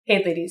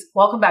Hey ladies,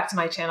 welcome back to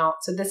my channel.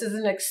 So this is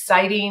an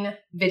exciting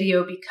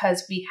video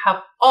because we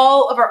have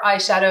all of our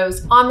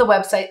eyeshadows on the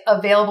website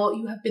available.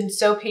 You have been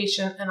so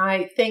patient and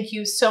I thank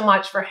you so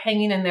much for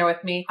hanging in there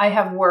with me. I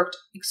have worked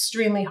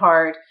extremely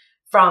hard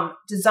from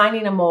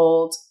designing a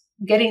mold,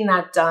 getting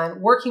that done,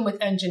 working with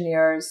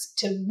engineers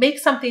to make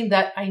something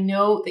that I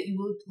know that you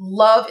would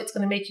love. It's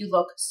going to make you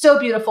look so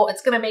beautiful.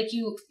 It's going to make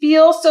you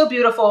feel so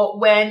beautiful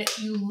when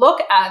you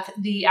look at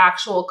the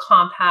actual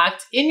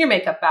compact in your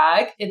makeup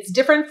bag. It's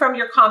different from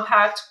your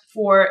compact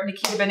for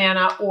Nikita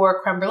Banana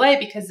or Creme Brulee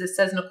because this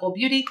says Nikol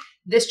Beauty.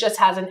 This just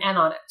has an N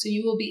on it. So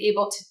you will be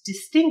able to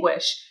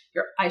distinguish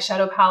your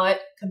eyeshadow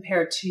palette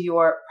compared to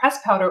your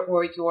pressed powder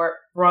or your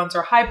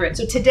bronzer hybrid.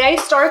 So today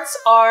starts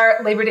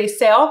our Labor Day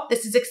sale.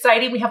 This is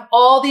exciting. We have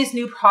all these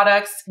new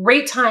products.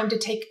 Great time to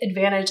take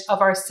advantage of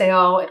our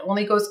sale. It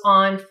only goes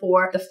on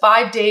for the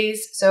 5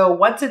 days. So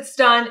once it's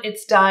done,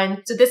 it's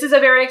done. So this is a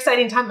very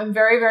exciting time. I'm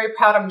very, very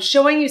proud. I'm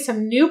showing you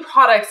some new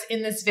products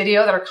in this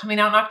video that are coming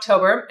out in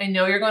October. I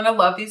know you're going to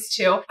love these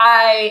too.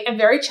 I am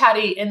very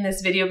chatty in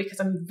this video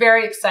because I'm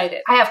very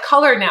excited. I have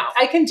color now.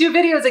 I can do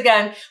videos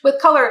again with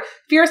color.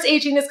 Fierce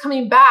Aging is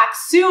coming back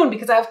soon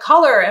because I have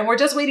color and we're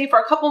just waiting for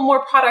a couple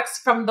more products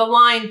from the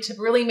line to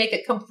really make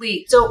it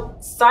complete. So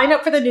sign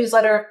up for the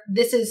newsletter.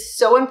 This is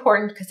so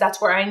important because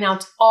that's where I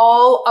announce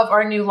all of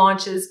our new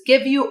launches,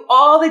 give you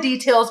all the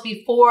details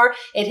before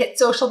it hits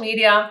social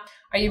media.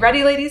 Are you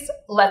ready, ladies?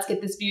 Let's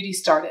get this beauty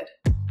started.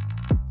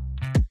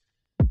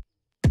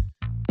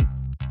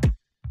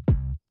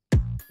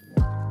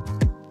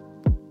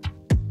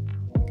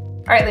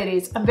 All right,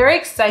 ladies, I'm very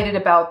excited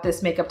about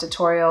this makeup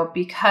tutorial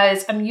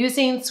because I'm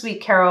using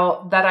Sweet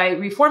Carol that I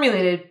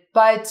reformulated,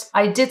 but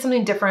I did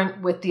something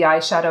different with the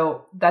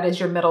eyeshadow that is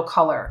your middle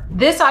color.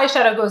 This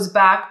eyeshadow goes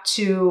back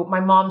to my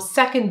mom's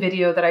second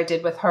video that I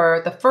did with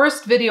her, the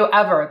first video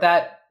ever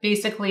that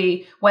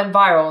basically went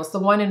viral. It's the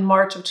one in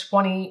March of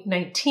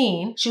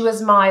 2019. She was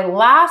my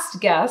last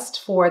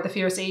guest for the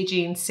Fierce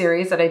Aging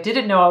series that I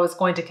didn't know I was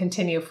going to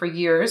continue for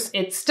years.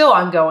 It's still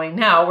ongoing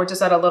now. We're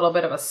just at a little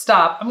bit of a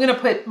stop. I'm gonna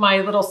put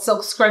my little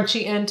silk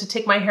scrunchie in to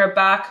take my hair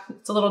back.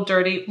 It's a little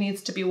dirty, it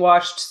needs to be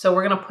washed. So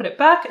we're gonna put it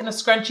back in a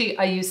scrunchie.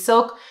 I use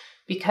silk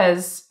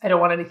because I don't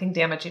want anything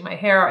damaging my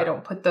hair. I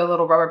don't put the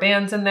little rubber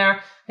bands in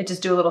there. I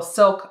just do a little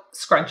silk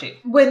scrunchie.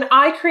 When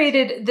I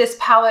created this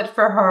palette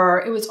for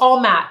her, it was all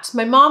matte.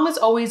 My mom was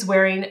always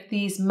wearing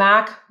these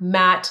MAC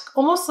matte,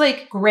 almost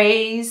like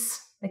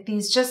grays, like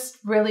these just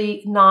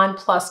really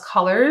non-plus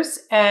colors.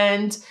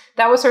 And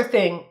that was her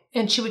thing.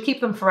 And she would keep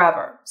them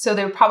forever. So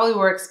they probably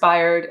were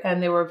expired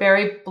and they were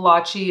very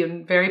blotchy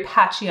and very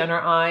patchy on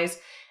her eyes.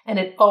 And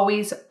it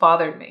always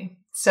bothered me.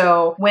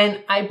 So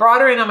when I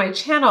brought her in on my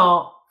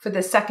channel, for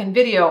the second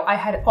video, I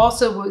had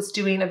also was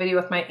doing a video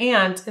with my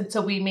aunt. And so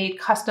we made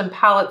custom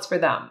palettes for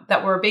them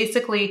that were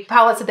basically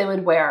palettes that they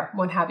would wear,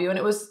 what have you. And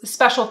it was a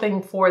special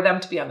thing for them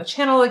to be on the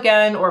channel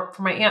again, or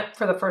for my aunt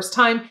for the first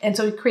time. And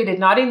so we created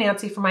Naughty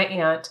Nancy for my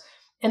aunt.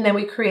 And then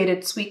we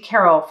created Sweet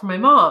Carol for my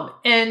mom.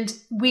 And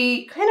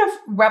we kind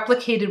of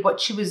replicated what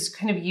she was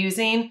kind of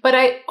using, but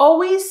I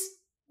always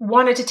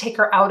wanted to take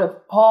her out of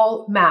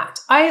all matte.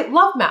 I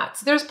love mattes.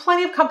 There's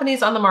plenty of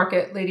companies on the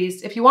market,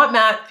 ladies. If you want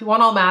matte, if you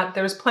want all matte,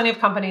 there's plenty of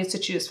companies to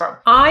choose from.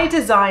 I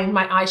designed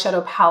my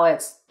eyeshadow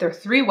palettes, they're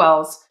 3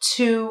 wells,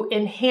 to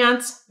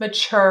enhance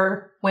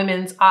mature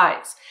women's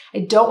eyes. I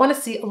don't want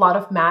to see a lot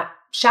of matte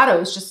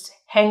shadows just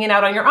hanging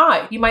out on your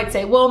eye. You might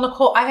say, well,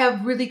 Nicole, I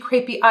have really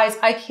crepey eyes.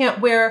 I can't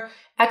wear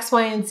X,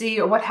 Y, and Z,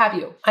 or what have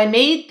you. I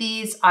made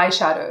these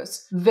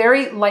eyeshadows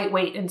very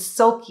lightweight and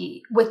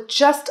silky with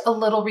just a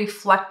little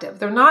reflective.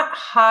 They're not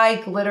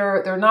high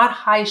glitter. They're not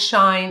high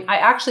shine. I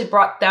actually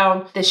brought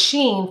down the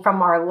sheen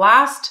from our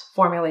last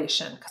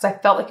formulation because I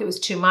felt like it was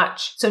too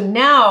much. So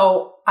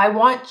now I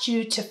want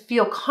you to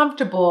feel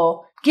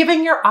comfortable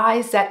giving your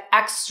eyes that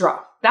extra.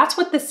 That's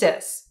what this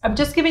is. I'm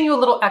just giving you a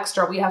little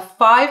extra. We have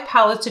 5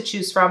 palettes to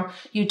choose from.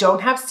 You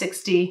don't have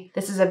 60.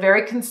 This is a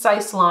very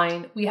concise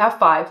line. We have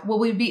 5. Will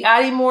we be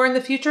adding more in the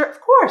future? Of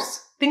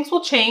course. Things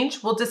will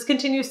change. We'll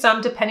discontinue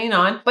some depending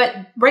on, but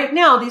right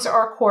now these are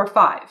our core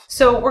 5.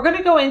 So we're going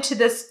to go into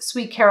this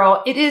Sweet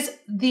Carol. It is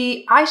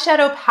the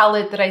eyeshadow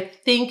palette that I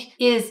think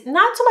is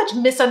not so much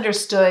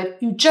misunderstood.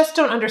 You just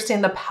don't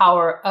understand the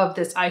power of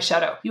this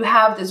eyeshadow. You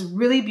have this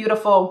really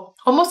beautiful,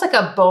 almost like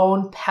a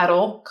bone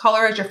petal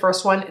color as your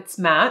first one. It's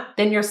matte.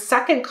 Then your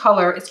second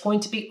color is going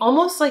to be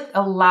almost like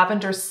a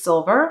lavender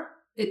silver.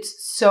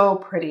 It's so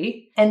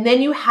pretty. And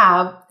then you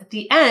have at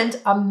the end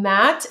a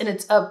matte and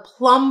it's a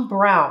plum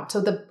brown.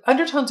 So the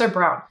undertones are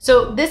brown.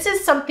 So this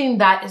is something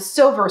that is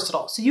so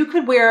versatile. So you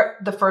could wear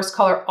the first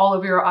color all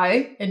over your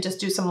eye and just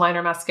do some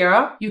liner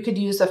mascara. You could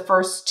use the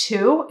first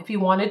 2 if you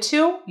wanted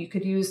to. You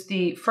could use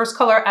the first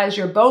color as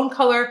your bone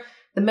color,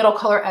 the middle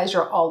color as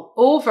your all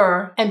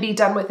over, and be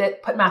done with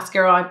it. Put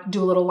mascara on,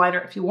 do a little liner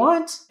if you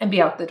want, and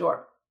be out the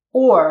door.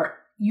 Or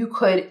you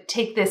could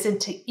take this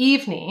into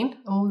evening,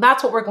 and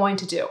that's what we're going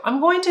to do. I'm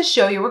going to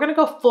show you, we're going to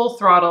go full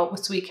throttle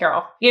with Sweet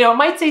Carol. You know, it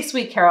might say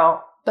Sweet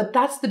Carol, but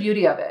that's the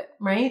beauty of it,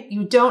 right?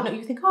 You don't know,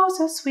 you think, oh,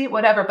 so sweet,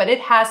 whatever, but it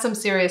has some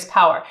serious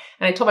power.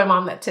 And I told my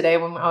mom that today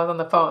when I was on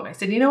the phone. I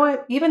said, you know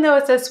what? Even though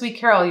it says Sweet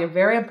Carol, you're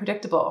very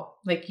unpredictable.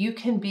 Like you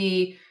can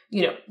be,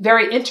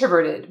 very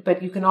introverted,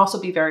 but you can also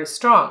be very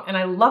strong. And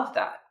I love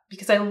that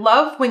because I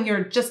love when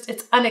you're just,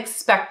 it's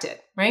unexpected,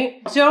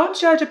 right? Don't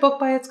judge a book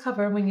by its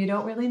cover when you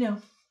don't really know.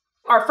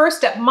 Our first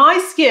step, my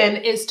skin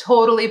is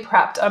totally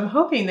prepped. I'm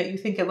hoping that you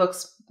think it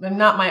looks,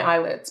 not my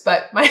eyelids,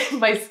 but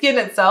my skin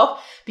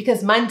itself,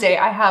 because Monday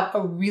I have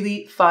a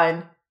really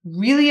fun,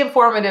 really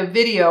informative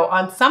video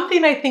on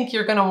something I think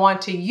you're gonna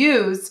want to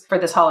use for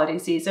this holiday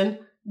season.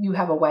 You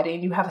have a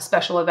wedding, you have a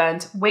special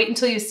event, wait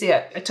until you see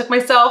it. I took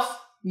myself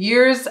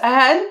years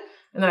ahead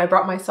and then I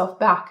brought myself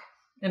back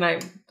and I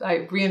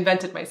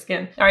reinvented my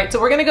skin. All right, so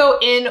we're gonna go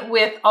in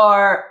with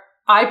our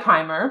eye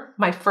primer,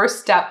 my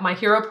first step, my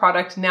hero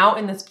product, now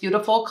in this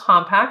beautiful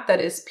compact that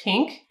is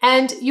pink.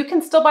 And you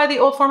can still buy the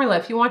old formula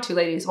if you want to,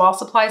 ladies, while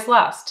supplies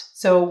last.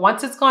 So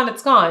once it's gone,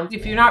 it's gone.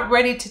 If you're not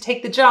ready to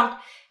take the jump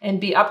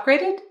and be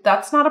upgraded,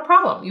 that's not a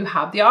problem. You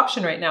have the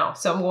option right now.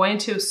 So I'm going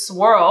to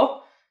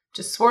swirl,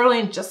 just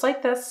swirling just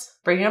like this,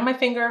 bring it on my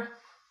finger.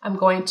 I'm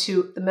going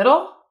to the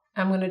middle.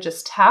 I'm going to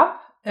just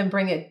tap and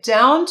bring it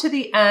down to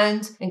the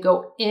end and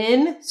go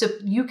in. So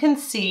you can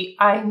see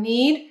I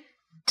need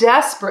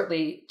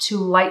desperately to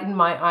lighten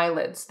my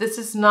eyelids. This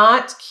is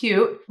not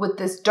cute with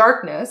this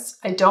darkness.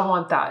 I don't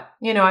want that.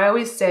 I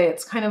always say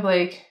it's kind of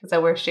like, because I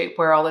wear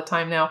shapewear all the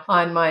time now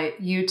on my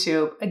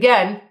YouTube.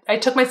 Again, I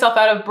took myself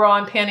out of bra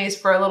and panties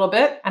for a little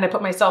bit and I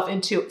put myself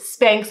into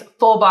Spanx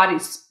full body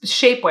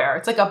shapewear.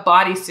 It's like a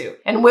bodysuit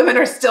and women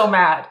are still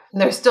mad. And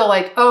they're still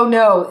like, oh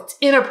no, it's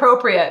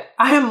inappropriate.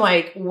 I am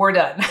like, we're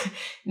done.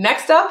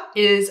 Next up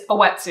is a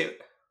wetsuit.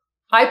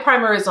 Eye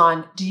primer is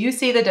on. Do you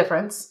see the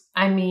difference?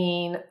 I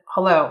mean,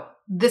 hello.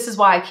 This is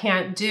why I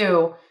can't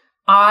do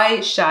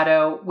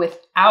eyeshadow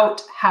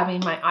without having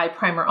my eye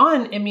primer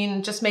on. I mean,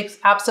 it just makes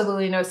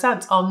absolutely no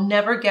sense. I'll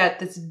never get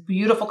this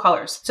beautiful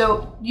colors.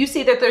 So you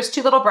see that there's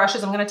two little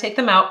brushes. I'm going to take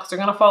them out because they're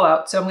going to fall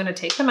out. So I'm going to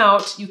take them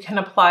out. You can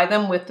apply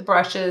them with the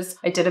brushes.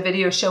 I did a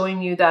video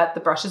showing you that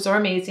the brushes are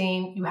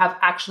amazing. You have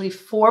actually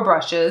 4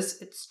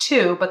 brushes. It's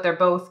 2, but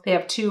they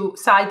have 2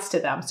 sides to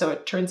them. So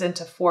it turns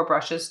into 4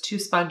 brushes, 2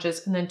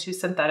 sponges, and then 2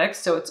 synthetics.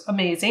 So it's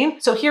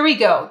amazing. So here we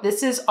go.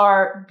 This is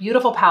our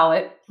beautiful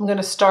palette. I'm going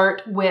to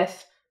start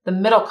with the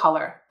middle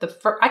color.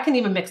 I can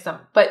even mix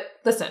them, but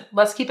listen,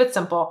 let's keep it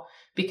simple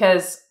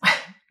because I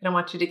don't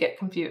want you to get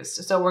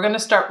confused. So we're going to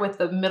start with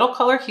the middle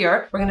color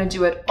here. We're going to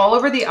do it all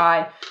over the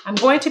eye. I'm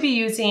going to be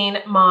using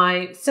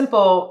my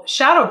simple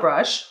shadow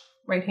brush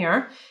right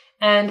here,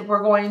 and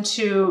we're going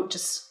to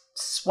just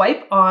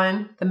swipe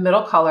on the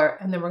middle color,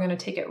 and then we're going to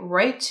take it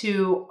right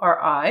to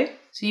our eye.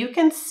 So you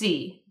can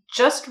see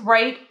just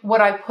right what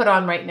I put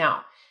on right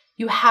now.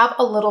 You have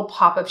a little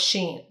pop of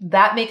sheen.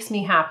 That makes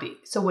me happy.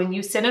 So when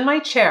you sit in my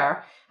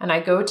chair and I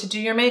go to do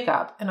your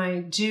makeup and I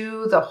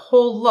do the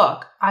whole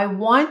look, I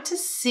want to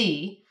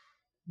see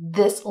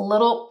this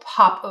little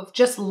pop of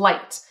just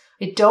light.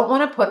 I don't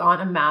want to put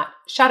on a matte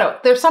shadow.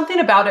 There's something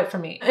about it for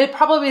me. It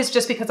probably is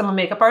just because I'm a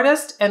makeup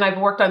artist and I've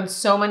worked on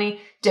so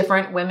many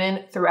different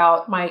women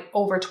throughout my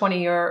over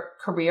 20-year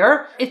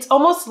career. It's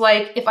almost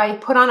like if I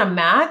put on a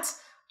matte,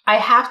 I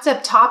have to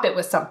top it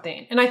with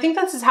something. And I think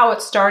this is how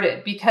it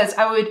started because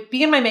I would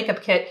be in my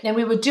makeup kit and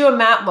we would do a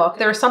matte look.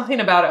 There was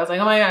something about it. I was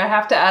like, oh my God, I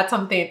have to add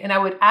something. And I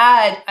would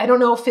add, I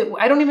don't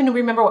even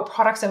remember what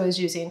products I was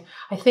using.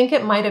 I think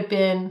it might've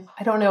been,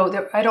 I don't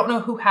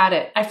know who had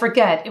it. I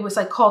forget. It was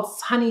like called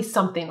Honey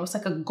something. It was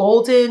like a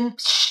golden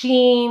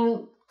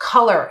sheen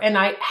color. And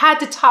I had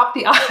to top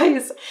the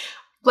eyes.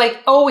 Like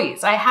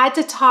always, I had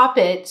to top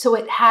it so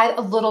it had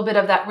a little bit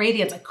of that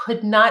radiance. I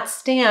could not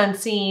stand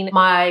seeing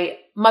my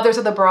mothers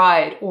of the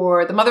bride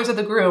or the mothers of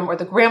the groom or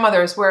the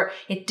grandmothers where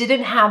it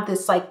didn't have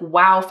this like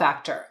wow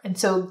factor. And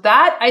so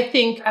that, I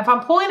think, if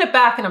I'm pulling it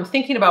back and I'm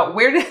thinking about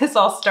where did this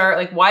all start,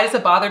 like why does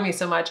it bother me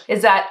so much,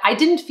 is that I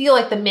didn't feel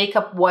like the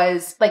makeup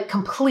was like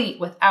complete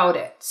without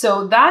it.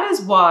 So that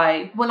is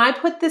why when I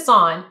put this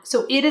on,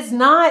 so it is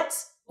not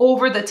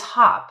over the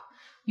top.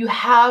 You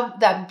have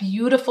that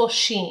beautiful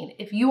sheen.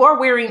 If you are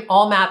wearing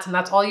all mattes and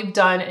that's all you've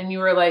done and you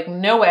were like,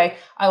 no way,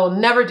 I will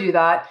never do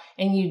that,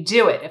 and you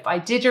do it. If I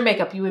did your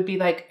makeup, you would be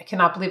like, I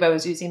cannot believe I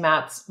was using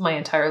mattes my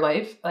entire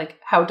life. Like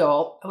how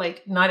dull,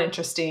 like not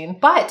interesting.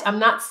 But I'm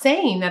not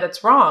saying that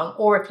it's wrong.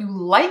 Or if you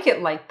like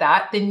it like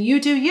that, then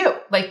you do you.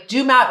 Like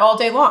do matte all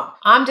day long.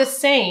 I'm just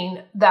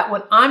saying that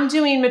when I'm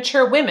doing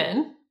mature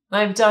women,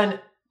 I've done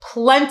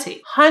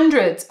plenty,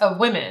 hundreds of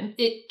women,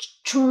 it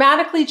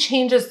dramatically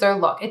changes their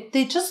look.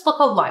 They just look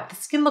alive. The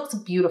skin looks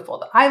beautiful.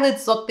 The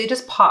eyelids they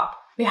just pop.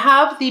 We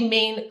have the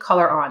main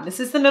color on. This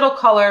is the middle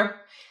color.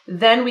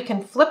 Then we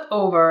can flip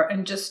over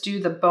and just do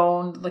the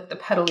bone, like the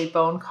petally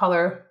bone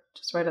color,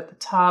 just right at the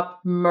top.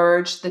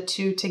 Merge the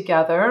two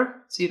together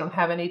so you don't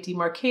have any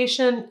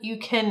demarcation.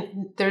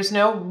 There's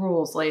no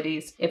rules,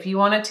 ladies. If you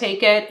want to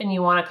take it and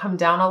you want to come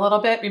down a little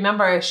bit,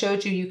 remember I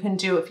showed you can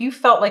do, if you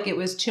felt like it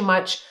was too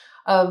much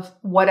of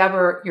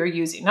whatever you're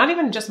using, not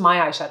even just my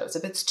eyeshadows.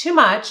 If it's too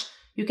much,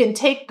 you can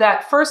take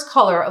that first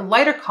color, a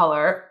lighter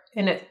color,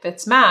 and if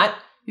it's matte,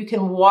 you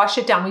can wash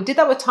it down. We did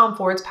that with Tom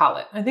Ford's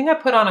palette. I think I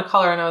put on a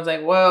color and I was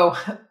like, whoa,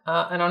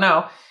 I don't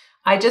know.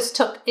 I just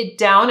took it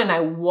down and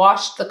I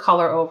washed the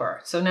color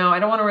over. So now I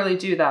don't want to really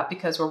do that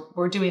because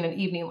we're doing an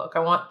evening look. I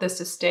want this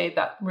to stay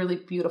that really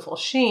beautiful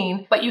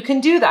sheen, but you can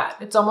do that.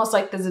 It's almost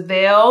like this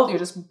veil. You're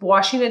just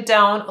washing it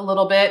down a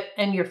little bit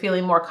and you're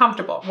feeling more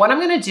comfortable. What I'm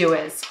going to do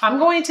is I'm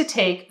going to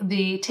take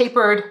the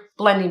tapered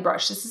blending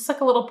brush. This is like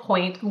a little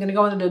point. I'm going to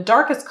go into the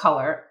darkest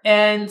color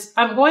and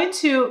I'm going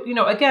to, you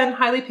know, again,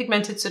 highly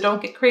pigmented, so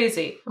don't get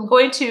crazy. I'm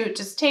going to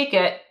just take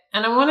it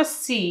and I want to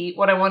see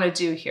what I want to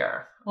do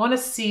here. I want to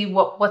see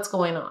what's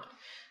going on.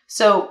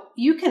 So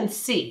you can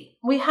see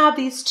we have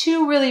these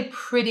two really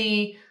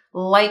pretty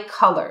light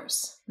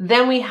colors.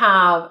 Then we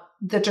have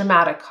the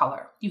dramatic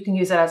color. You can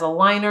use it as a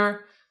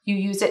liner. You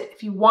use it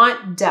if you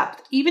want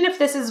depth. Even if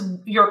this is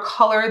your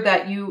color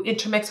that you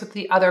intermix with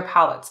the other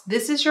palettes,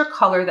 this is your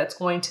color that's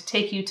going to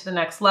take you to the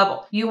next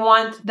level. You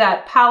want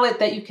that palette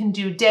that you can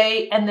do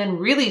day and then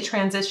really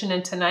transition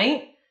into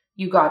night.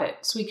 You got it.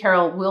 Sweet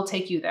Carol will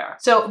take you there.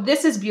 So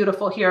this is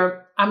beautiful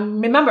here.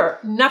 Remember,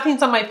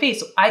 nothing's on my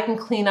face, so I can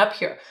clean up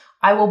here.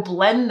 I will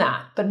blend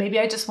that, but maybe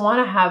I just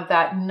want to have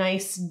that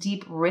nice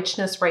deep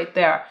richness right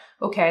there.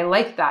 Okay, I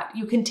like that.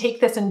 You can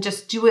take this and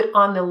just do it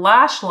on the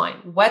lash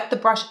line. Wet the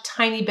brush a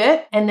tiny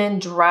bit and then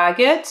drag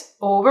it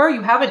over.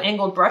 You have an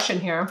angled brush in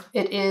here.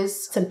 It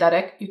is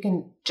synthetic. You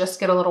can just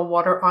get a little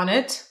water on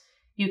it.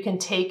 You can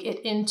take it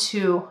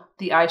into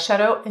the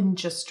eyeshadow and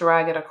just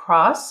drag it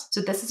across.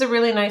 So this is a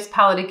really nice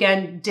palette,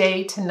 again,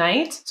 day to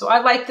night. So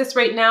I like this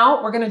right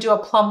now. We're gonna do a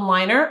plum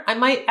liner. I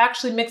might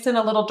actually mix in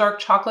a little dark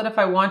chocolate if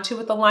I want to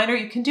with the liner.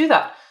 You can do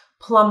that.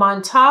 Plum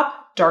on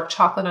top, dark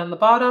chocolate on the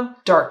bottom,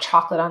 dark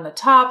chocolate on the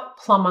top,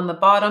 plum on the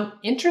bottom.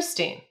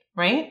 Interesting,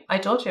 right? I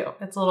told you,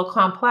 it's a little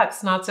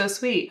complex, not so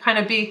sweet. Kind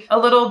of be a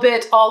little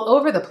bit all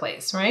over the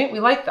place, right?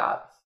 We like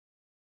that.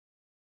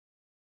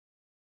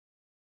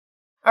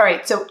 All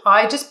right, so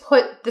I just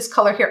put this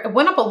color here. It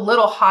went up a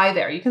little high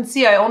there. You can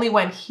see I only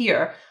went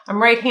here.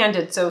 I'm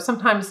right-handed, so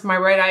sometimes my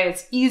right eye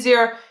is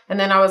easier. And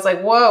then I was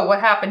like, whoa, what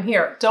happened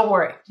here? Don't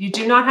worry. You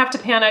do not have to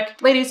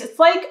panic. Ladies, it's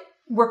like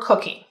we're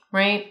cooking,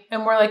 right?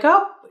 And we're like,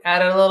 oh,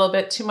 added a little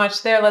bit too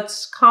much there.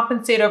 Let's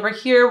compensate over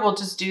here. We'll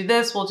just do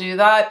this. We'll do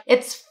that.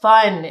 It's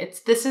fun.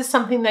 This is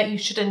something that you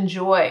should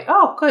enjoy.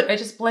 Oh, good. I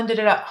just blended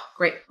it out. Oh,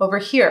 great. Over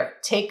here,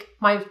 take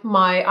my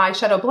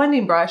eyeshadow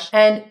blending brush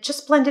and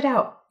just blend it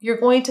out. You're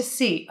going to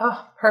see,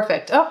 oh,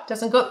 perfect. Oh,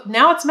 doesn't go,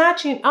 now it's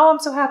matching. Oh, I'm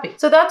so happy.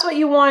 So that's what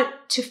you want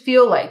to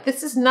feel like.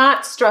 This is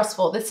not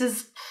stressful. This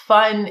is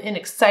fun and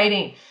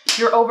exciting.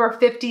 You're over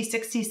 50,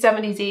 60s,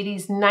 70s,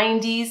 80s,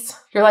 90s.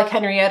 You're like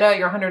Henrietta,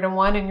 you're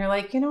 101, and you're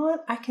like, you know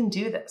what? I can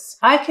do this.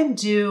 I can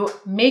do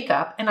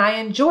makeup and I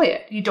enjoy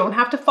it. You don't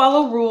have to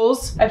follow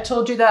rules. I've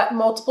told you that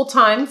multiple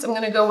times. I'm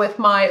gonna go with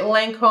my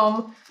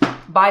Lancome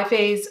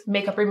Biphase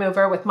makeup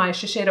remover with my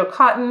Shiseido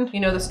cotton. You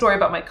know the story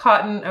about my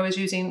cotton. I was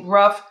using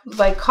rough,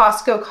 like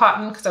Costco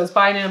cotton because I was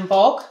buying it in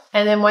bulk.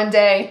 And then one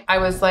day I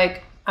was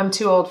like, I'm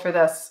too old for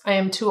this. I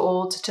am too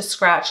old to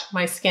scratch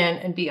my skin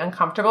and be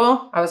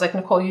uncomfortable. I was like,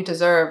 Nikol, you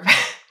deserve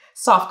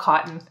soft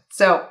cotton.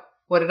 So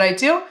what did I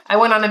do? I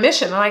went on a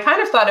mission and I kind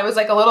of thought it was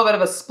like a little bit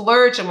of a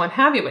splurge and what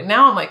have you. But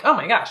now I'm like, oh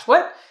my gosh,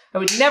 what? I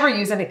would never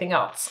use anything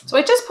else. So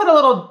I just put a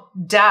little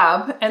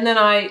dab and then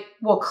I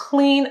will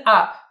clean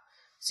up.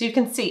 So you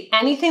can see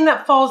anything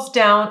that falls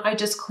down, I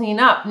just clean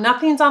up.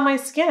 Nothing's on my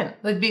skin,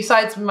 like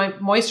besides my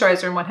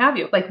moisturizer and what have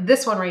you. Like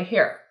this one right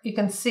here, you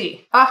can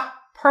see,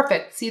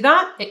 perfect. See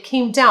that? It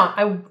came down.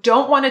 I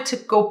don't want it to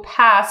go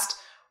past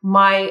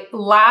my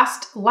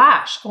last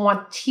lash. I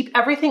want to keep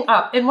everything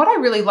up. And what I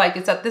really like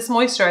is that this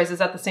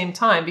moisturizes at the same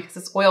time because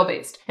it's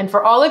oil-based. And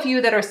for all of you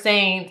that are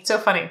saying, so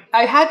funny,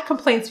 I had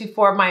complaints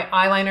before my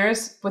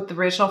eyeliners with the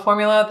original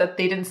formula that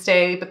they didn't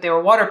stay, but they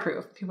were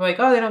waterproof. People are like,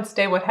 oh, they don't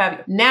stay, what have you.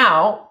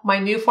 Now, my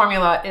new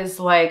formula is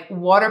like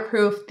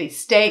waterproof. They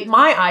stay.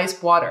 My eyes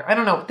water. I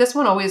don't know. This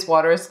one always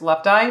waters,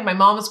 left eye. My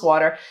mom's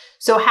water.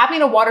 So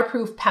having a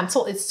waterproof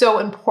pencil is so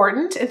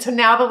important. And so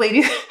now the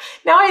ladies,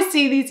 now I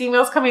see these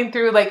emails coming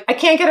through like, I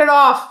can't get it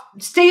off.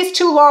 It stays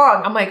too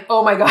long. I'm like,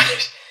 oh my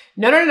gosh.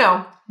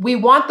 No. We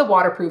want the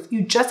waterproof.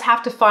 You just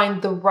have to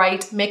find the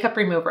right makeup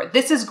remover.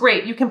 This is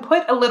great. You can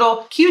put a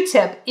little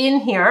Q-tip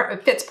in here.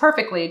 It fits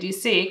perfectly. Do you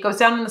see? It goes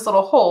down in this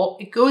little hole.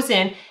 It goes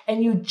in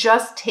and you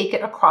just take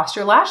it across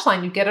your lash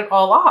line. You get it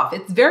all off.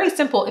 It's very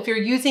simple if you're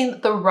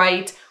using the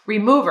right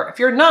remover. If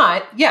you're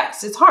not,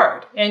 yes, it's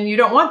hard and you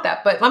don't want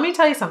that. But let me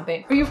tell you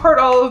something. You've heard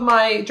all of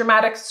my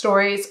dramatic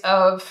stories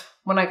of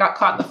when I got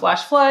caught in the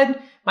flash flood.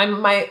 My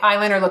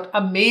eyeliner looked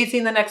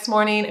amazing the next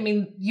morning. I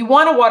mean, you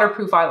want a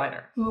waterproof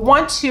eyeliner. We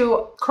want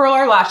to curl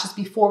our lashes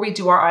before we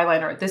do our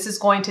eyeliner. This is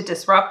going to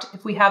disrupt.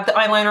 If we have the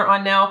eyeliner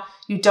on now,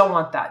 you don't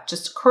want that.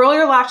 Just curl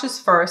your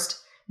lashes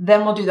first,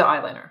 then we'll do the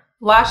eyeliner.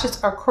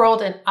 Lashes are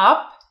curled and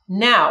up.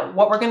 Now,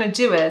 what we're gonna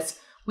do is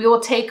we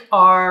will take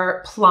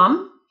our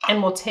plum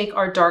and we'll take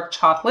our dark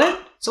chocolate.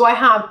 So I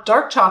have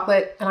dark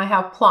chocolate and I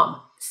have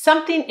plum.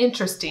 Something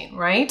interesting,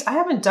 right? I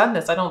haven't done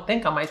this, I don't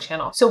think, on my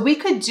channel. So we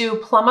could do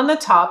plum on the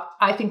top.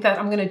 I think that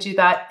I'm gonna do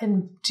that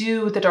and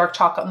do the dark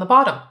chocolate on the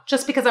bottom,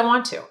 just because I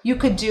want to. You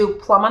could do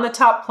plum on the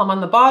top, plum on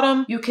the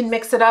bottom. You can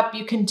mix it up.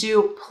 You can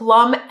do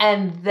plum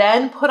and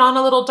then put on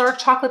a little dark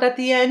chocolate at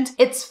the end.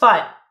 It's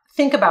fun.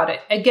 Think about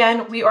it.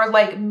 Again, we are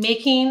like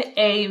making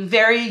a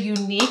very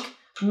unique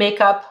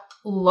makeup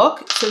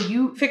look. So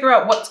you figure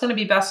out what's going to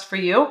be best for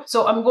you.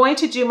 So I'm going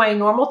to do my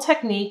normal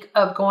technique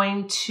of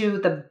going to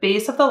the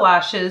base of the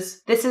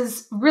lashes. This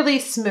is really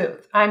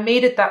smooth. I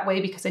made it that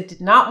way because I did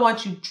not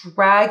want you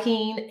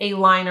dragging a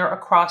liner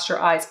across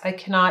your eyes. I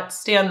cannot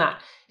stand that.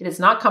 It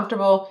is not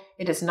comfortable.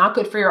 It is not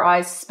good for your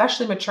eyes,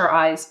 especially mature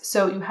eyes.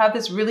 So you have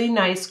this really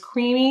nice,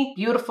 creamy,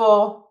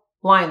 beautiful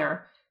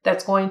liner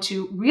that's going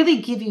to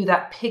really give you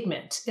that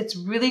pigment. It's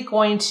really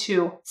going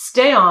to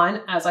stay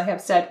on, as I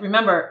have said.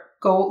 Remember,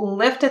 go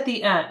lift at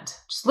the end.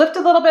 Just lift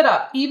a little bit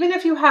up. Even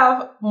if you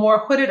have more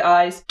hooded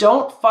eyes,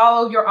 don't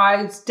follow your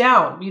eyes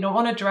down. You don't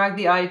want to drag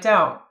the eye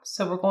down.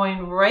 So we're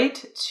going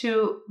right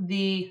to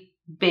the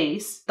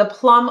base. The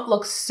plum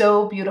looks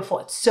so beautiful.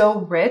 It's so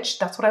rich.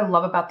 That's what I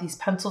love about these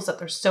pencils, that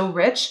they're so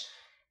rich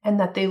and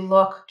that they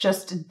look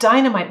just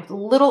dynamite with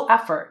little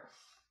effort.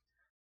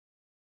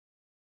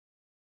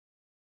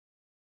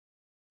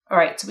 All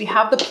right, so we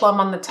have the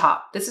plum on the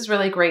top. This is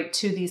really great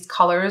too, these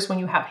colors. When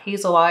you have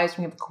hazel eyes,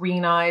 when you have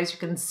green eyes, you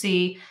can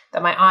see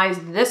that my eyes,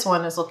 this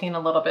one is looking a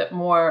little bit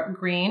more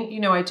green. You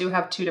know, I do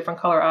have two different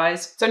color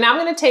eyes. So now I'm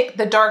gonna take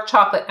the dark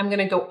chocolate, I'm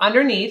gonna go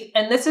underneath,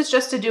 and this is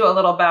just to do a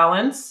little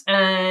balance.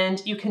 And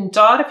you can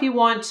dot if you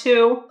want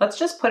to. Let's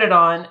just put it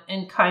on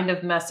and kind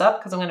of mess up,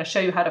 because I'm gonna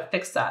show you how to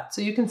fix that. So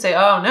you can say,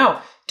 oh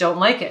no, don't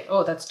like it.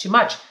 Oh, that's too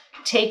much.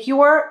 Take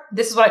your,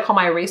 this is what I call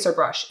my eraser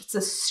brush. It's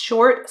a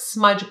short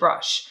smudge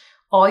brush.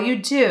 All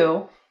you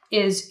do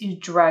is you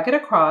drag it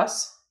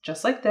across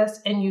just like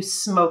this and you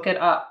smoke it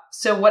up.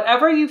 So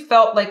whatever you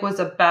felt like was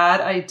a bad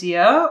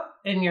idea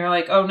and you're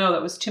like, oh no,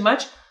 that was too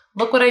much.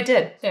 Look what I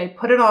did. I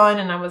put it on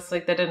and I was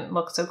like, that didn't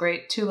look so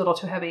great, too little,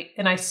 too heavy.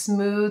 And I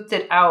smoothed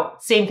it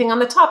out. Same thing on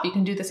the top. You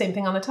can do the same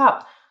thing on the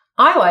top.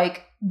 I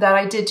like that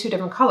I did two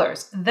different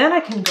colors. Then I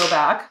can go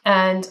back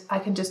and I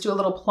can just do a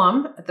little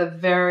plum at the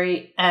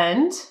very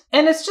end.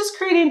 And it's just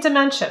creating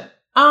dimension.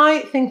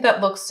 I think that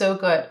looks so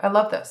good. I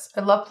love this.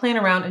 I love playing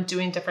around and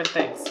doing different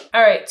things.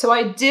 All right, so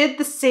I did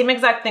the same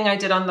exact thing I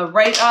did on the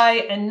right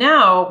eye, and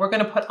now we're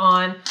gonna put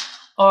on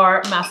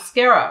our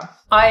mascara.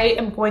 I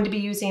am going to be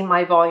using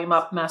my Volume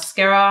Up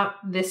mascara.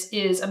 This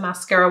is a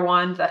mascara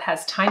wand that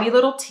has tiny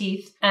little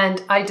teeth,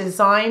 and I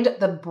designed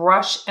the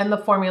brush and the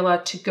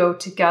formula to go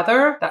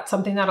together. That's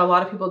something that a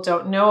lot of people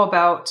don't know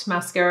about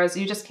mascaras.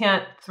 You just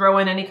can't throw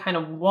in any kind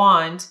of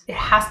wand. It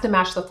has to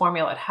match the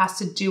formula. It has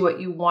to do what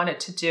you want it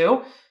to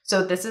do.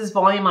 So this is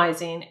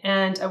volumizing,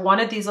 and I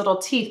wanted these little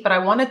teeth, but I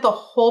wanted the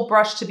whole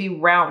brush to be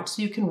round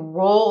so you can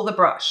roll the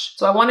brush.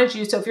 So I wanted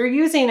you, so if you're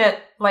using it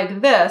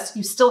like this,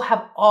 you still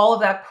have all of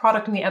that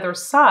product on the other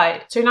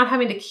side. So you're not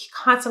having to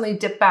constantly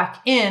dip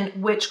back in,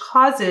 which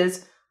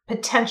causes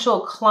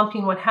potential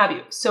clumping, what have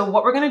you. So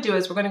what we're gonna do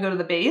is we're gonna go to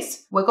the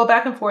base, wiggle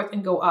back and forth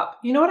and go up.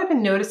 You know what I've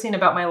been noticing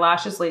about my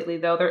lashes lately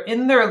though? They're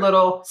in their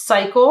little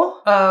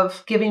cycle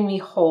of giving me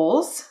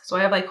holes. So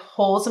I have like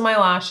holes in my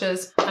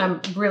lashes.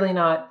 I'm really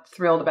not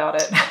thrilled about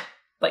it.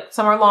 Like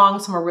some are long,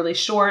 some are really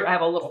short. I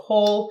have a little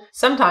hole.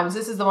 Sometimes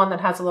this is the one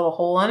that has a little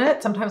hole in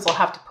it. Sometimes I'll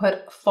have to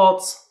put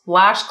false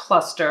lash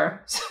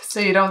cluster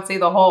so you don't see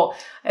the hole.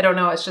 I don't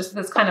know, it's just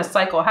this kind of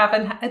cycle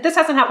happened. This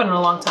hasn't happened in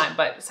a long time,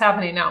 but it's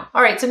happening now.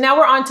 All right, so now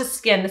we're on to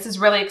skin. This is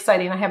really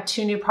exciting. I have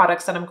two new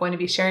products that I'm going to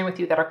be sharing with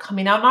you that are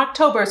coming out in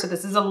October. So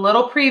this is a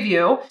little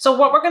preview. So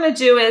what we're gonna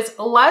do is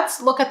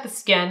let's look at the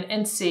skin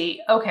and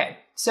see, okay,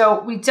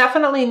 so we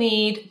definitely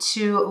need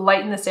to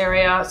lighten this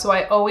area. So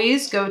I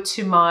always go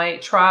to my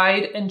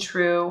tried and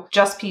true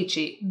Just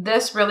Peachy.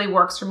 This really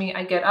works for me.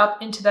 I get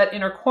up into that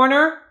inner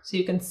corner so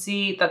you can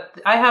see that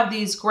I have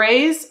these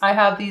grays, I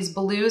have these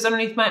blues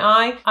underneath my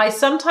eye. I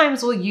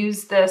sometimes will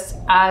use this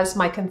as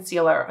my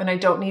concealer, and I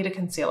don't need a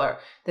concealer.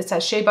 This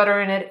has shea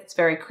butter in it. It's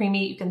very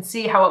creamy. You can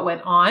see how it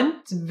went on.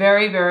 It's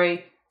very,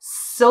 very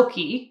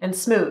silky and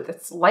smooth.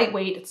 It's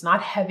lightweight. It's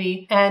not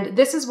heavy. And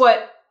this is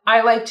what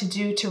I like to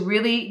do to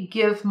really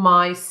give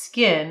my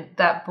skin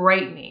that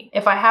brightening.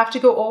 If I have to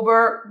go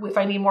over, if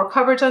I need more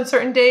coverage on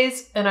certain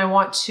days and I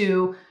want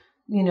to,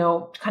 you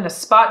know, kind of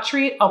spot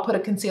treat, I'll put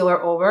a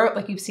concealer over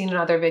like you've seen in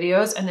other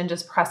videos and then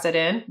just press it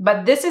in.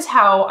 But this is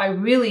how I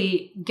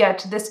really get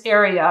to this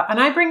area, and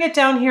I bring it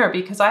down here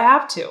because I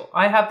have to.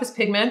 I have this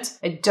pigment.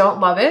 I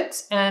don't love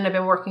it, and I've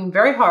been working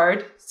very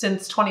hard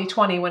since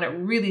 2020 when it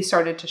really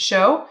started to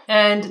show.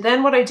 And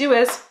then what I do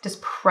is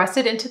just press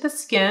it into the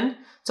skin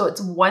So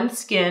it's one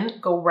skin,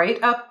 go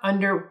right up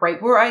under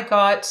right where I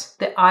got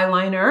the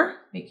eyeliner,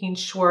 making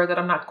sure that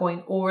I'm not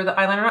going over the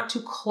eyeliner, not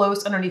too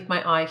close underneath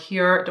my eye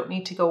here. Don't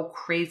need to go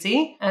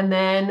crazy. And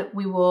then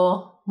we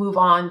will move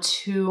on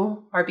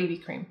to our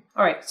BB cream.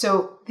 All right,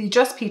 so the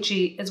Just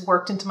Peachy is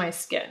worked into my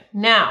skin.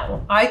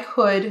 Now, I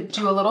could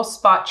do a little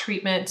spot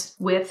treatment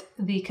with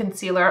the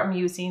concealer. I'm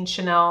using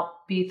Chanel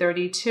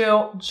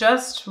B32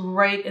 just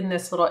right in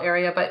this little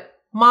area, but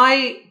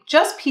my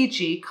Just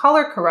Peachy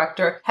color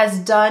corrector has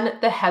done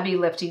the heavy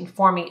lifting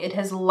for me. It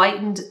has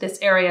lightened this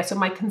area. So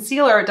my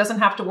concealer doesn't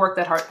have to work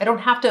that hard. I don't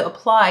have to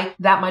apply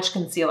that much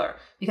concealer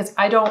because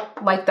I don't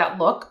like that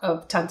look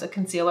of tons of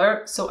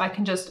concealer. So I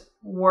can just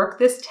work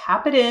this,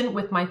 tap it in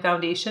with my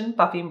foundation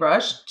buffing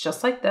brush,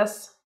 just like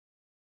this.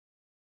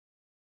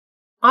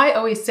 I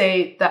always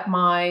say that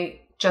my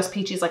Just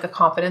Peachy is like a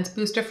confidence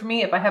booster for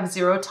me. If I have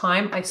zero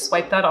time, I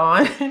swipe that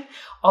on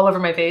all over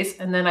my face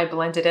and then I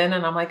blend it in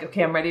and I'm like,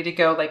 okay, I'm ready to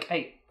go. Like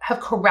I have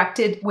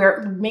corrected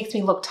where it makes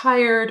me look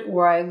tired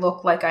or I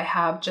look like I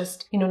have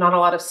just, not a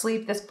lot of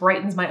sleep. This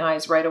brightens my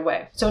eyes right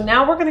away. So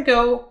now we're going to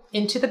go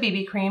into the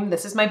BB cream.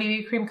 This is my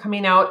BB cream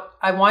coming out.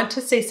 I want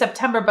to say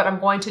September, but I'm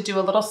going to do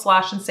a little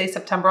slash and say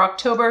September,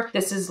 October.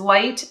 This is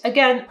light.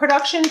 Again,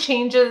 production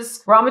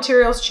changes, raw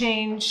materials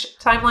change,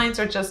 timelines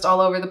are just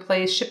all over the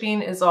place.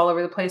 Shipping is all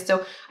over the place.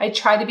 So I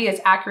try to be as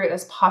accurate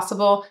as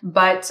possible,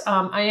 but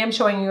I am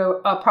showing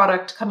you a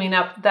product coming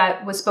up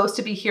that was supposed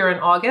to be here in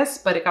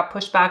August, but it got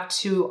pushed back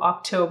to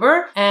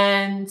October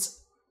and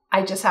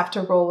I just have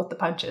to roll with the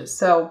punches.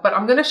 But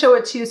I'm going to show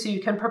it to you so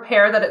you can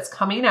prepare that it's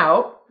coming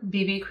out.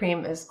 BB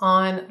cream is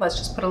on. Let's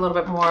just put a little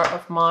bit more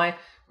of my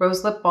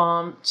rose lip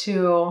balm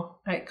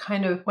I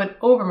kind of went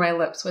over my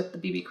lips with the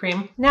BB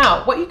cream.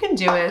 Now, what you can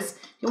do is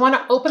you want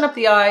to open up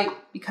the eye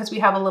because we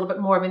have a little bit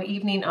more of an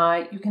evening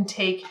eye. You can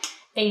take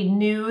a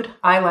nude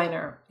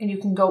eyeliner and you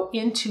can go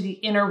into the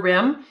inner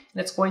rim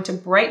and it's going to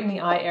brighten the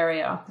eye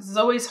area. This is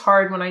always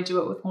hard when I do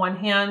it with one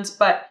hand,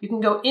 but you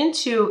can go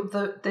into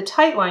the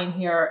tight line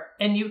here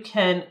and you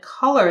can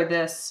color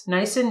this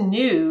nice and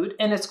nude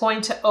and it's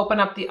going to open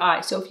up the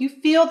eye. So if you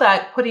feel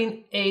that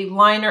putting a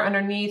liner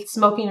underneath,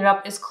 smoking it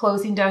up is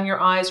closing down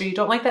your eyes or you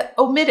don't like that,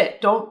 omit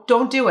it.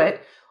 Don't do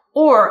it.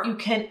 Or you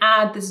can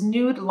add this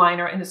nude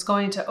liner and it's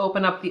going to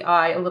open up the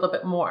eye a little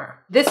bit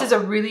more. This is a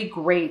really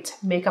great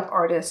makeup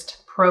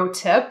artist pro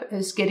tip,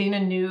 is getting a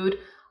nude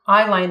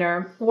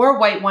eyeliner or a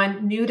white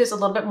one. Nude is a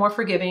little bit more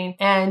forgiving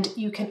and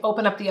you can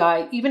open up the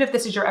eye, even if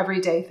this is your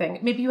everyday thing.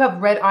 Maybe you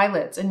have red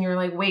eyelids and you're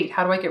like, wait,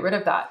 how do I get rid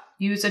of that?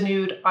 Use a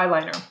nude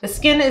eyeliner. The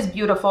skin is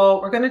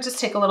beautiful. We're gonna just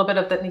take a little bit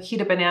of the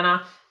Nikita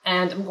Banana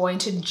and I'm going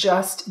to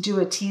just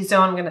do a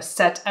T-zone. I'm gonna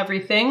set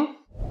everything.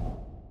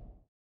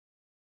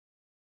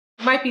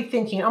 You might be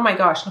thinking, oh my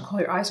gosh,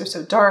 Nikol, your eyes are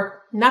so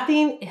dark.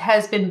 Nothing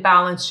has been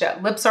balanced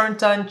yet. Lips aren't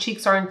done,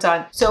 cheeks aren't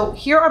done. So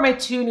here are my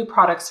two new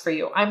products for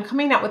you. I'm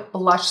coming out with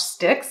blush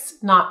sticks,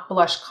 not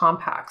blush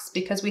compacts,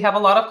 because we have a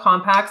lot of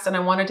compacts and I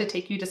wanted to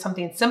take you to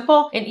something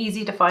simple and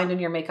easy to find in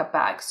your makeup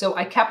bag. So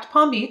I kept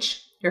Palm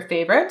Beach, your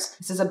favorite.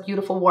 This is a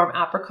beautiful warm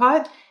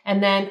apricot.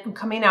 And then I'm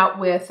coming out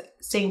with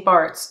St.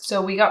 Bart's.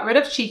 So we got rid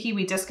of Cheeky,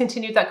 we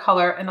discontinued that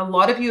color, and a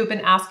lot of you have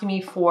been asking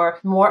me for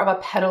more of a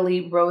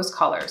petally rose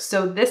color.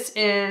 So this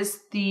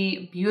is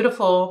the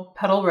beautiful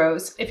petal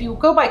rose. If you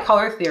go by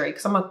color theory,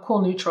 because I'm a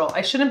cool neutral,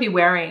 I shouldn't be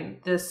wearing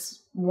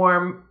this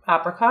warm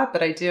apricot,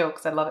 but I do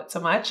because I love it so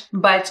much.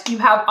 But you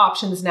have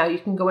options now. You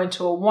can go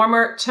into a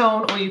warmer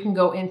tone or you can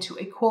go into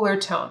a cooler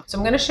tone. So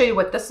I'm going to show you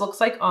what this looks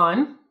like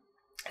on.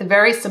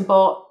 Very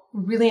simple,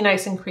 really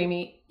nice and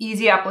creamy,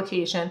 easy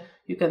application.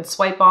 You can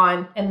swipe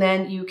on and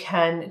then you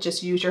can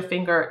just use your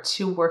finger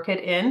to work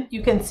it in.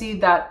 You can see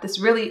that this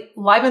really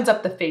livens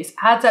up the face,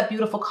 adds that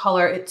beautiful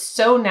color. It's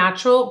so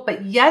natural,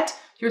 but yet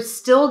you're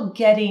still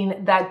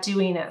getting that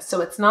dewiness.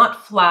 So it's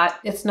not flat,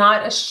 it's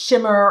not a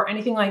shimmer or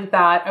anything like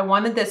that. I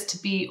wanted this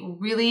to be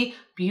really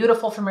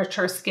beautiful for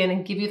mature skin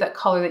and give you that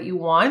color that you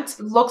want.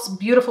 It looks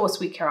beautiful with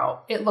Sweet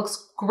Carol. It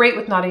looks great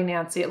with Naughty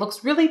Nancy. It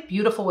looks really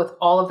beautiful with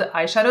all of the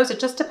eyeshadows. It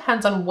just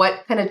depends on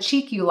what kind of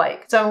cheek you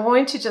like. So I'm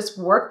going to just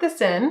work this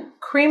in.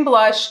 Cream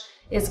blush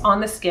is on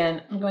the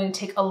skin. I'm going to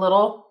take a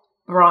little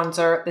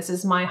bronzer. This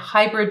is my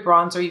hybrid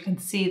bronzer. You can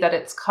see that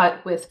it's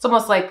cut with, it's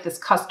almost like this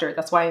custard.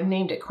 That's why I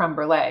named it creme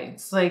brulee.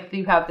 It's like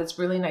you have this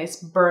really nice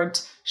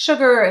burnt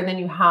sugar and then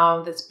you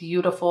have this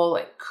beautiful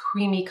like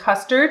creamy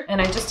custard.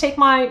 And I just take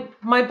my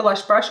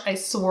blush brush, I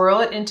swirl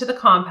it into the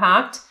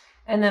compact,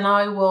 and then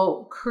I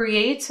will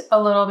create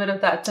a little bit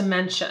of that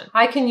dimension.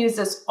 I can use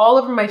this all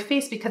over my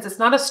face because it's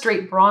not a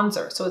straight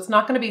bronzer. So it's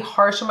not going to be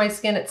harsh on my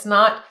skin. It's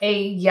not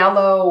a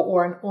yellow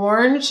or an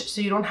orange. So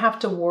you don't have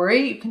to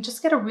worry. You can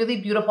just get a really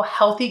beautiful,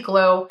 healthy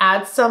glow.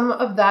 Add some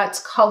of that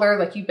color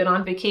like you've been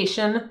on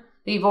vacation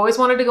that you've always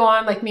wanted to go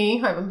on, like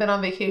me. I haven't been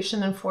on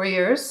vacation in 4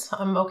 years.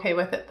 I'm okay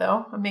with it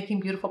though. I'm making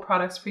beautiful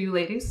products for you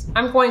ladies.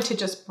 I'm going to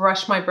just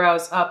brush my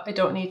brows up. I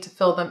don't need to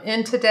fill them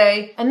in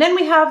today. And then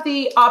we have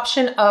the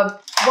option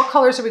of what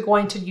colors are we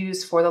going to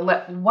use for the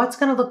lip? What's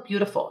gonna look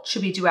beautiful?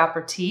 Should we do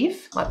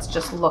Aperifif? Let's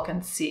just look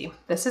and see.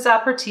 This is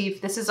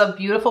Aperifif. This is a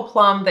beautiful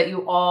plum that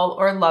you all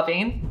are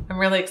loving. I'm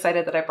really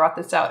excited that I brought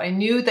this out. I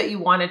knew that you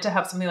wanted to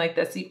have something like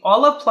this. You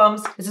all love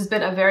plums. This has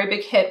been a very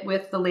big hit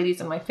with the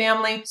ladies in my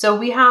family. So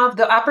we have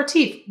the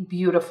Aperifif,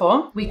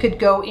 beautiful. We could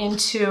go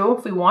into,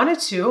 if we wanted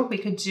to, we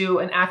could do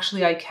an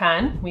Actually I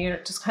Can. We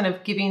are just kind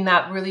of giving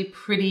that really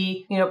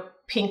pretty, you know,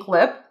 pink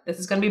lip. This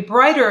is going to be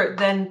brighter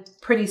than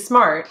Pretty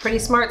Smart. Pretty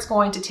Smart's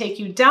going to take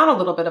you down a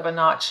little bit of a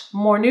notch,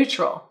 more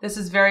neutral. This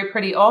is very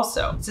pretty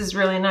also. This is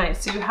really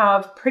nice. So you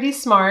have Pretty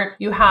Smart,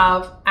 you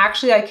have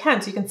Actually I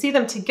Can, so you can see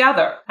them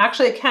together.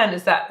 Actually I Can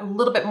is that a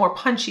little bit more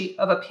punchy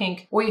of a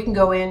pink, or you can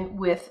go in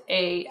with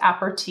a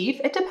Aperifif.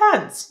 It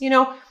depends, you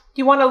know.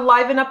 Do you want to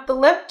liven up the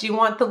lip? Do you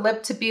want the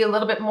lip to be a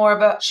little bit more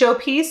of a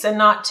showpiece and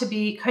not to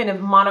be kind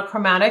of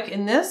monochromatic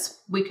in this?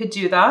 We could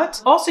do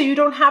that. Also, you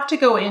don't have to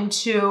go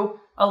into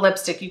a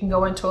lipstick. You can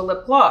go into a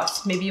lip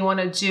gloss. Maybe you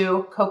want to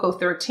do Cocoa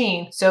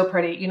 13. So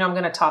pretty. You know, I'm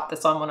going to top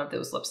this on one of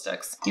those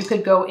lipsticks. You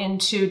could go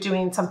into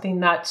doing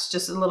something that's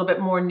just a little bit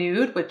more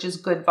nude, which is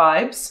Good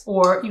Vibes.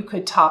 Or you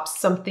could top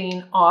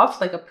something off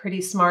like a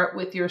Pretty Smart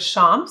with your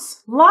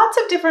Champs. Lots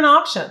of different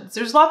options.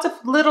 There's lots of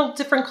little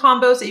different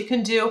combos that you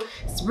can do.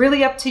 It's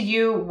really up to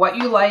you, what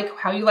you like,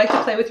 how you like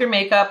to play with your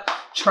makeup.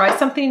 Try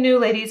something new,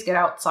 ladies. Get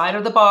outside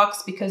of the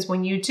box, because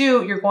when you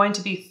do, you're going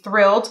to be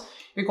thrilled.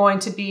 You're going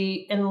to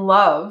be in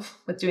love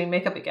with doing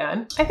makeup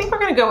again. I think we're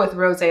gonna go with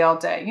Rosé All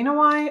Day. You know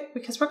why?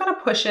 Because we're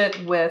gonna push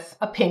it with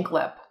a pink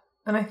lip.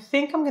 And I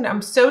think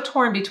I'm so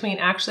torn between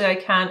Actually I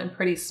Can and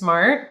Pretty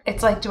Smart.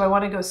 It's like, do I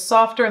wanna go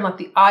softer and let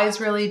the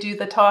eyes really do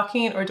the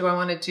talking, or do I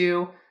wanna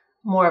do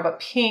more of a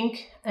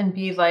pink and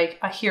be like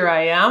a Here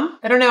I Am?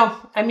 I don't know.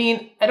 I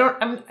mean,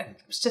 I'm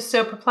just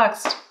so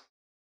perplexed.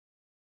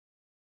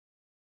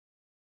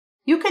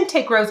 You can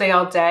take Rosé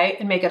All Day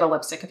and make it a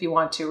lipstick if you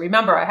want to.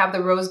 Remember, I have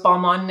the Rose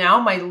Balm on now.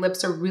 My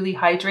lips are really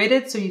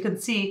hydrated, so you can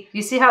see,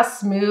 you see how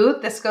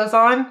smooth this goes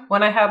on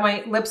when I have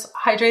my lips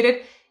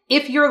hydrated?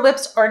 If your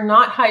lips are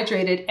not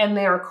hydrated and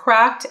they are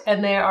cracked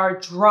and they are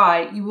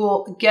dry, you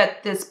will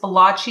get this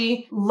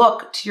blotchy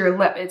look to your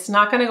lip. It's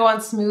not gonna go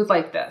on smooth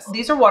like this.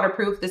 These are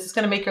waterproof. This is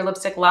gonna make your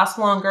lipstick last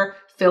longer.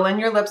 Fill in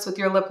your lips with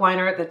your lip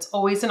liner. That's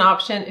always an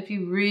option if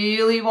you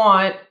really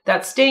want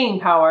that staying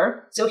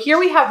power. So here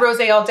we have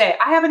Rosé All Day.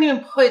 I haven't even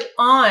put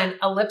on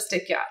a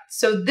lipstick yet.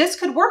 So this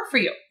could work for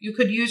you. You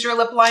could use your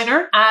lip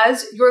liner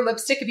as your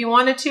lipstick if you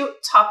wanted to.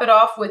 Top it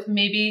off with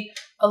maybe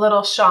a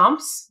little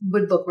Champs.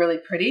 Would look really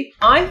pretty.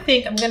 I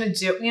think I'm gonna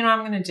do, you know what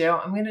I'm gonna do?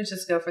 I'm gonna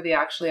just go for the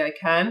Actually I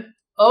Can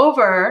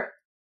over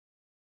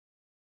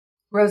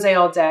Rosé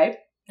All Day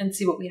and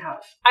see what we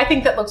have. I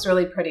think that looks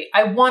really pretty.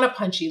 I want a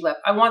punchy lip.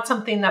 I want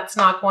something that's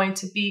not going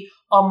to be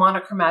all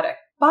monochromatic.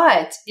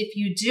 But if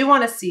you do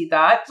want to see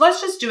that,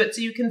 let's just do it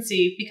so you can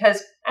see,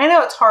 because I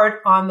know it's hard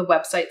on the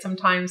website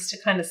sometimes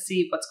to kind of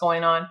see what's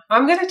going on.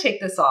 I'm going to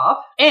take this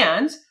off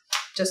and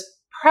just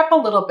prep a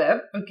little bit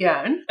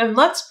again, and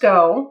let's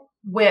go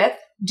with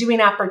doing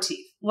Aperifif.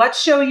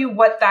 Let's show you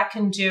what that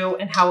can do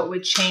and how it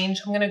would change.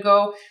 I'm going to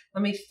go,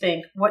 let me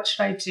think, what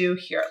should I do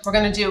here? We're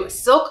going to do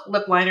Silk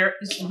Lip Liner.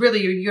 It's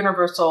really your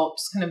universal,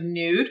 just kind of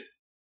nude.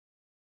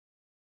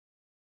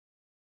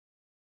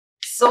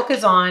 Silk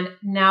is on.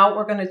 Now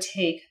we're going to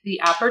take the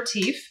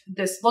Aperifif.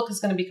 This look is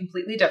going to be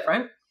completely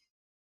different.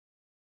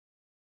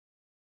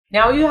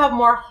 Now you have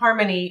more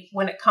harmony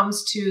when it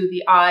comes to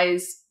the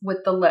eyes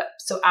with the lip.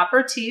 So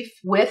Aperifif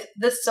with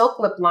the Silk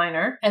Lip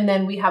Liner, and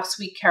then we have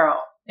Sweet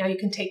Carol. Now you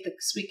can take the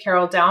Sweet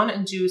Carol down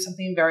and do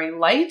something very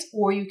light,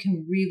 or you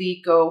can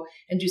really go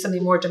and do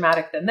something more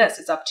dramatic than this.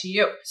 It's up to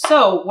you.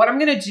 So what I'm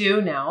going to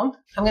do now,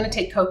 I'm going to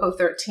take Cocoa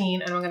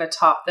 13 and I'm going to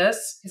top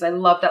this because I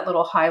love that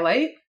little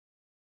highlight.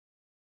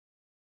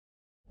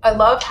 I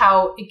love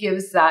how it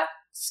gives that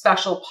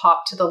special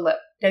pop to the lip.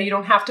 Now you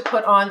don't have to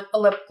put on a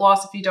lip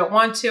gloss if you don't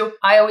want to.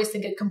 I always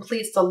think it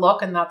completes the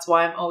look, and that's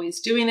why I'm always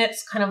doing it.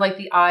 It's kind of like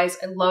the eyes.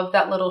 I love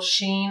that little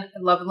sheen.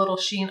 I love a little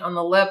sheen on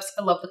the lips.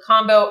 I love the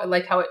combo. I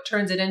like how it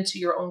turns it into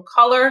your own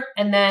color.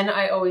 And then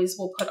I always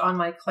will put on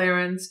my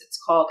Clarins. It's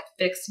called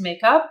Fix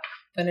Makeup.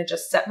 I'm gonna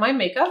just set my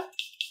makeup.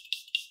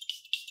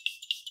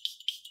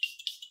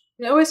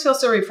 It always feels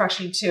so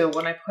refreshing too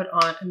when I put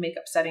on a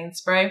makeup setting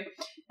spray.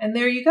 And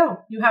there you go.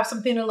 You have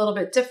something a little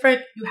bit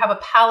different. You have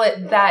a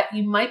palette that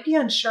you might be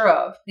unsure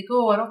of. Like,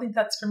 oh, I don't think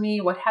that's for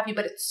me, what have you,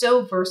 but it's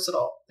so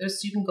versatile.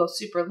 You can go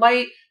super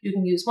light. You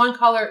can use one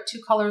color,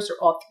 two colors, or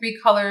all three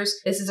colors.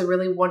 This is a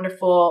really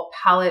wonderful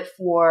palette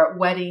for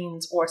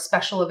weddings or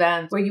special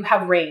events where you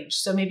have range.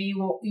 So maybe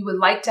you would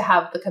like to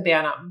have the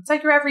cabana. It's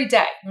like your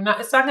everyday.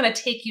 It's not going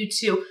to take you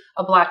to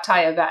a black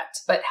tie event,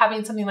 but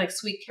having something like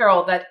Sweet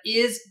Carol that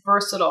is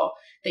versatile,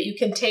 that you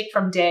can take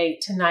from day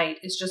to night,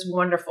 is just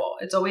wonderful.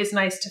 It's always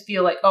nice to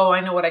feel like, oh,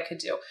 I know what I could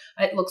do.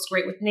 It looks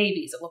great with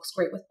navies. It looks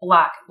great with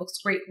black. It looks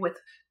great with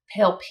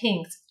pale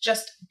pinks,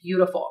 just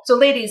beautiful. So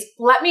ladies,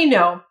 let me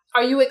know,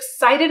 are you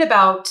excited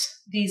about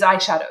these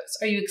eyeshadows?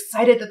 Are you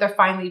excited that they're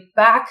finally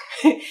back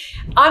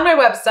on my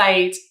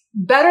website?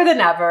 Better than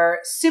ever,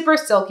 super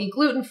silky,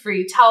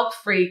 gluten-free,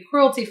 talc-free,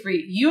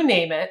 cruelty-free, you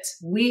name it.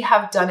 We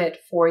have done it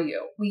for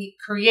you. We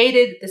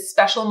created this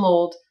special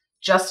mold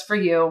just for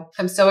you.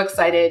 I'm so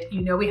excited.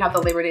 You know we have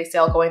the Labor Day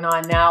sale going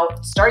on now.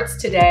 It starts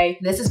today.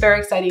 This is very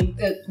exciting.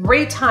 A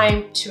great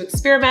time to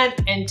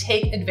experiment and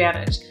take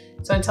advantage.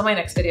 So until my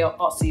next video,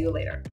 I'll see you later.